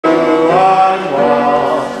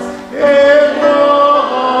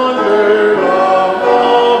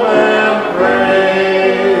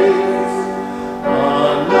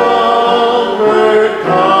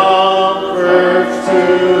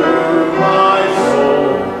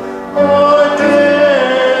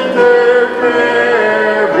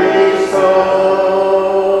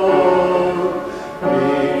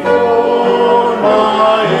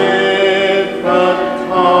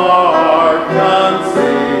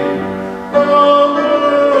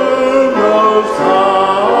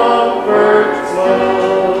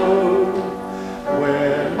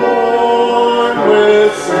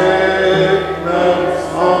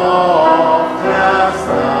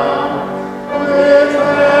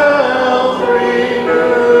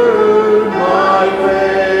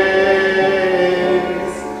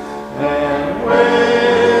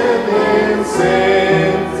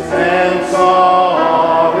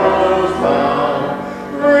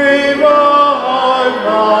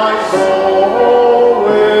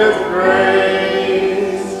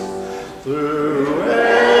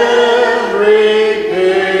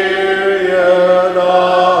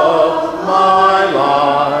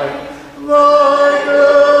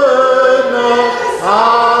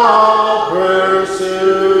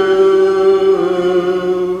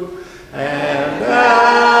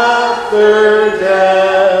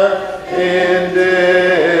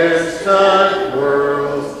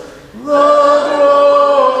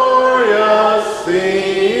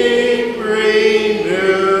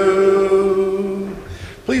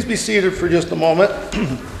seated for just a moment.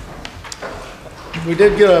 We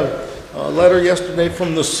did get a letter yesterday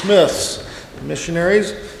from the Smiths,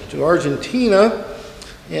 missionaries to Argentina,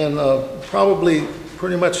 and probably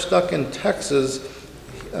pretty much stuck in Texas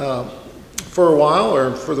for a while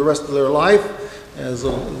or for the rest of their life, as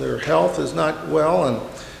their health is not well,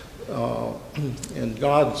 and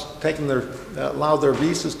God's allowed their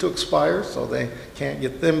visas to expire, so they can't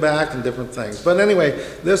get them back and different things. But anyway,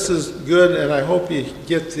 this is good, and I hope you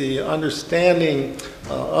get the understanding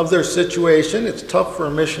of their situation. It's tough for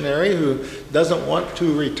a missionary who doesn't want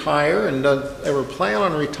to retire and doesn't ever plan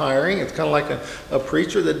on retiring. It's kind of like a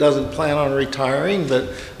preacher that doesn't plan on retiring,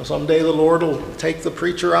 but someday the Lord will take the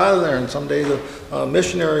preacher out of there, and someday the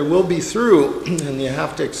missionary will be through, and you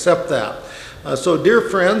have to accept that. So dear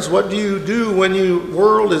friends, what do you do when your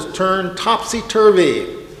world is turned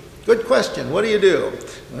topsy-turvy? Good question. What do you do?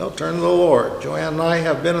 Well, turn to the Lord. Joanne and I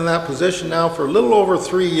have been in that position now for a little over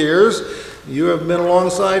 3 years. You have been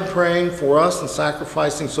alongside praying for us and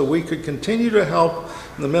sacrificing so we could continue to help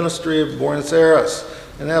the ministry of Buenos Aires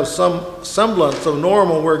and have some semblance of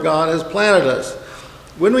normal where God has planted us.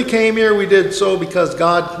 When we came here, we did so because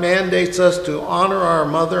God mandates us to honor our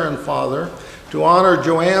mother and father. To honor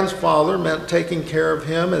Joanne's father meant taking care of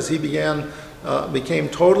him as he became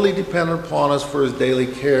totally dependent upon us for his daily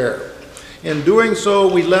care. In doing so,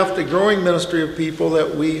 we left a growing ministry of people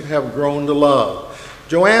that we have grown to love.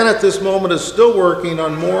 Joanne at this moment is still working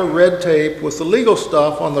on more red tape with the legal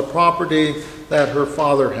stuff on the property that her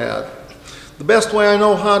father had. The best way I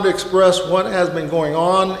know how to express what has been going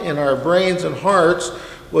on in our brains and hearts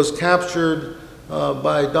was captured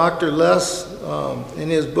by Dr. Les in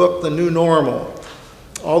his book, The New Normal.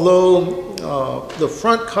 Although the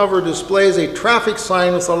front cover displays a traffic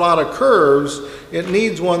sign with a lot of curves, it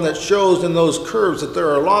needs one that shows in those curves that there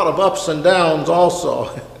are a lot of ups and downs also.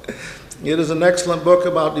 It is an excellent book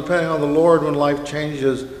about depending on the Lord when life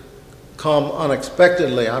changes come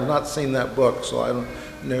unexpectedly. I've not seen that book, so I don't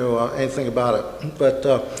know anything about it. But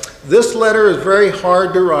this letter is very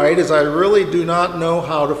hard to write, as I really do not know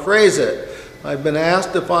how to phrase it. I've been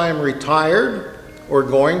asked if I am retired or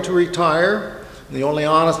going to retire. The only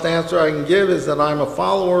honest answer I can give is that I'm a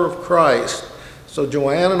follower of Christ. So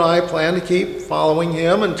Joanne and I plan to keep following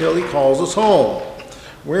him until he calls us home.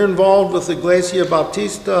 We're involved with Iglesia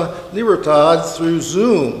Bautista Libertad through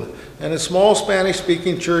Zoom and a small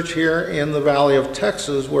Spanish-speaking church here in the Valley of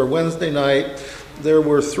Texas, where Wednesday night there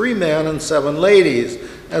were 3 men and 7 ladies,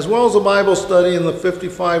 as well as a Bible study in the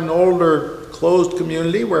 55 and older closed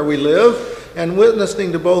community where we live, and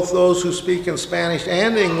witnessing to both those who speak in Spanish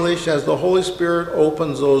and English as the Holy Spirit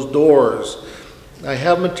opens those doors. I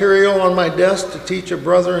have material on my desk to teach a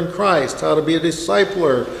brother in Christ how to be a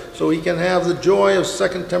discipler so he can have the joy of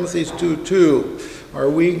 2 Timothy 2:2. Are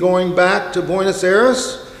we going back to Buenos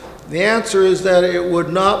Aires? The answer is that it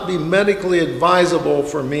would not be medically advisable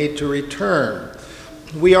for me to return.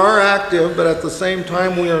 We are active, but at the same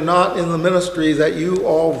time we are not in the ministry that you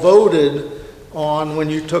all voted on when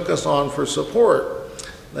you took us on for support.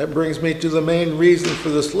 That brings me to the main reason for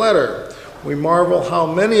this letter. We marvel how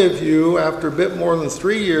many of you, after a bit more than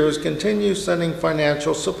 3 years, continue sending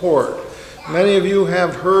financial support. Many of you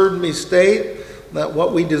have heard me state that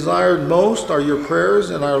what we desired most are your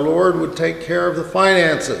prayers, and our Lord would take care of the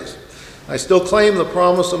finances. I still claim the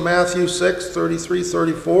promise of Matthew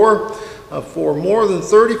 6:33-34 for more than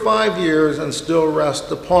 35 years and still rest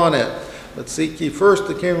upon it. But seek ye first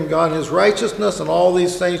the kingdom of God and his righteousness, and all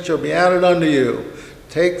these things shall be added unto you.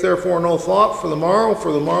 Take therefore no thought for the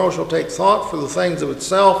morrow shall take thought for the things of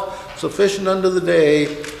itself. Sufficient unto the day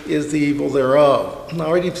is the evil thereof.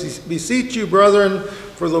 Now I beseech you, brethren,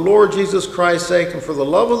 for the Lord Jesus Christ's sake and for the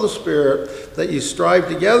love of the Spirit, that ye strive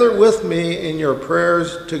together with me in your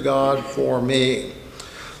prayers to God for me.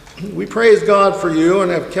 We praise God for you and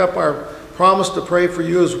have kept our promise to pray for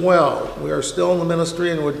you as well. We are still in the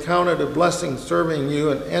ministry and would count it a blessing serving you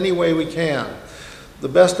in any way we can. The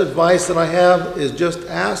best advice that I have is just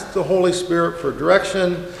ask the Holy Spirit for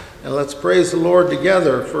direction, and let's praise the Lord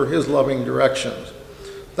together for his loving directions.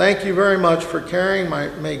 Thank you very much for caring.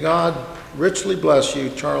 May God richly bless you,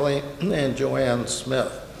 Charlie and Joanne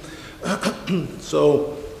Smith.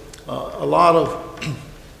 So a lot of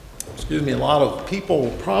people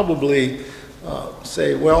will probably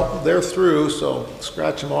say, well, they're through, so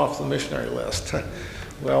scratch them off the missionary list.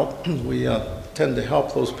 Well, we tend to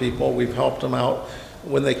help those people. We've helped them out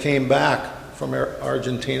when they came back from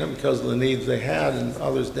Argentina because of the needs they had and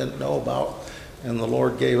others didn't know about. And the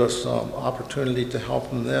Lord gave us opportunity to help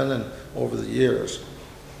them then and over the years.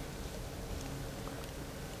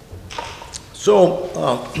 So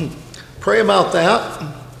pray about that.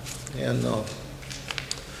 And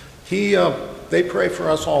They pray for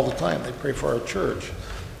us all the time. They pray for our church.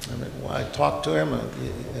 I mean, when I talk to him,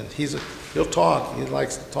 and he'll talk. He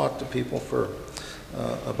likes to talk to people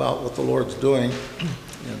about what the Lord's doing.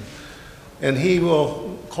 And he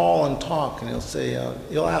will call and talk, and he'll say,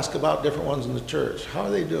 he'll ask about different ones in the church. How are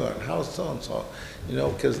they doing? How's so-and-so? You know,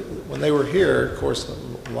 because when they were here, of course,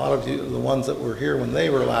 a lot of you, the ones that were here when they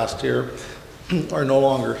were last here, are no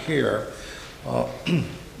longer here.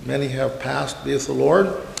 Many have passed, be it the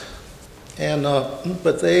Lord. And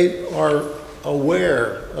but they are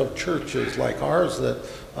aware of churches like ours that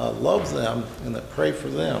love them and that pray for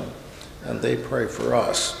them, and they pray for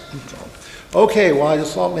us. So, okay, well, I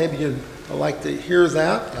just thought maybe you'd like to hear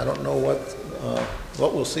that. I don't know what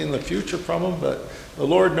we'll see in the future from them, but the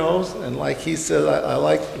Lord knows. And like he said, I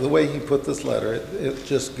like the way he put this letter. It's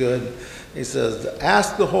just good. He says,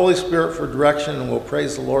 ask the Holy Spirit for direction, and we'll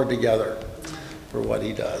praise the Lord together for what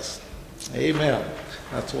he does. Amen.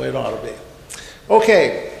 That's the way it ought to be.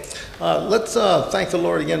 Okay, let's thank the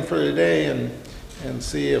Lord again for today and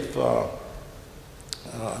see if,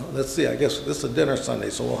 let's see, I guess this is a dinner Sunday,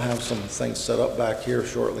 so we'll have some things set up back here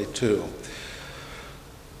shortly too.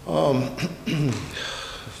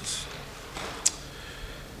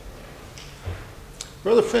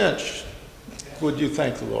 Brother Finch, would you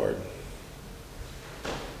thank the Lord?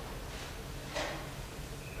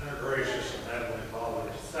 Our gracious and heavenly Father,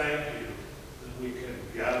 thank you that we can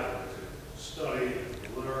gather to study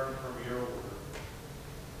and learn from your word.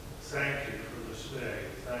 Thank you for this day.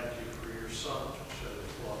 Thank you for your Son to shed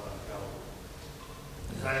his blood on Calvary.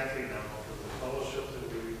 Thank you now for the fellowship that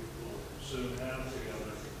we will soon have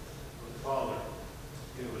together. And Father,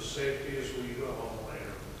 give us safety as we go home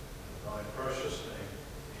later. In thy precious name.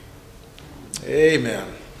 Amen.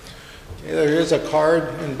 Okay, there is a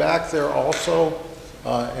card in back there also,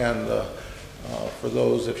 and for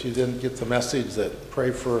those, if you didn't get the message, that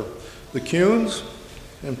pray for the Kuhns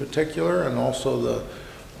in particular, and also the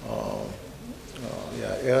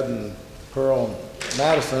Ed and Pearl and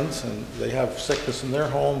Madison's, and they have sickness in their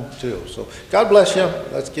home too. So God bless you.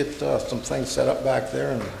 Let's get some things set up back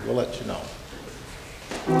there, and we'll let you know.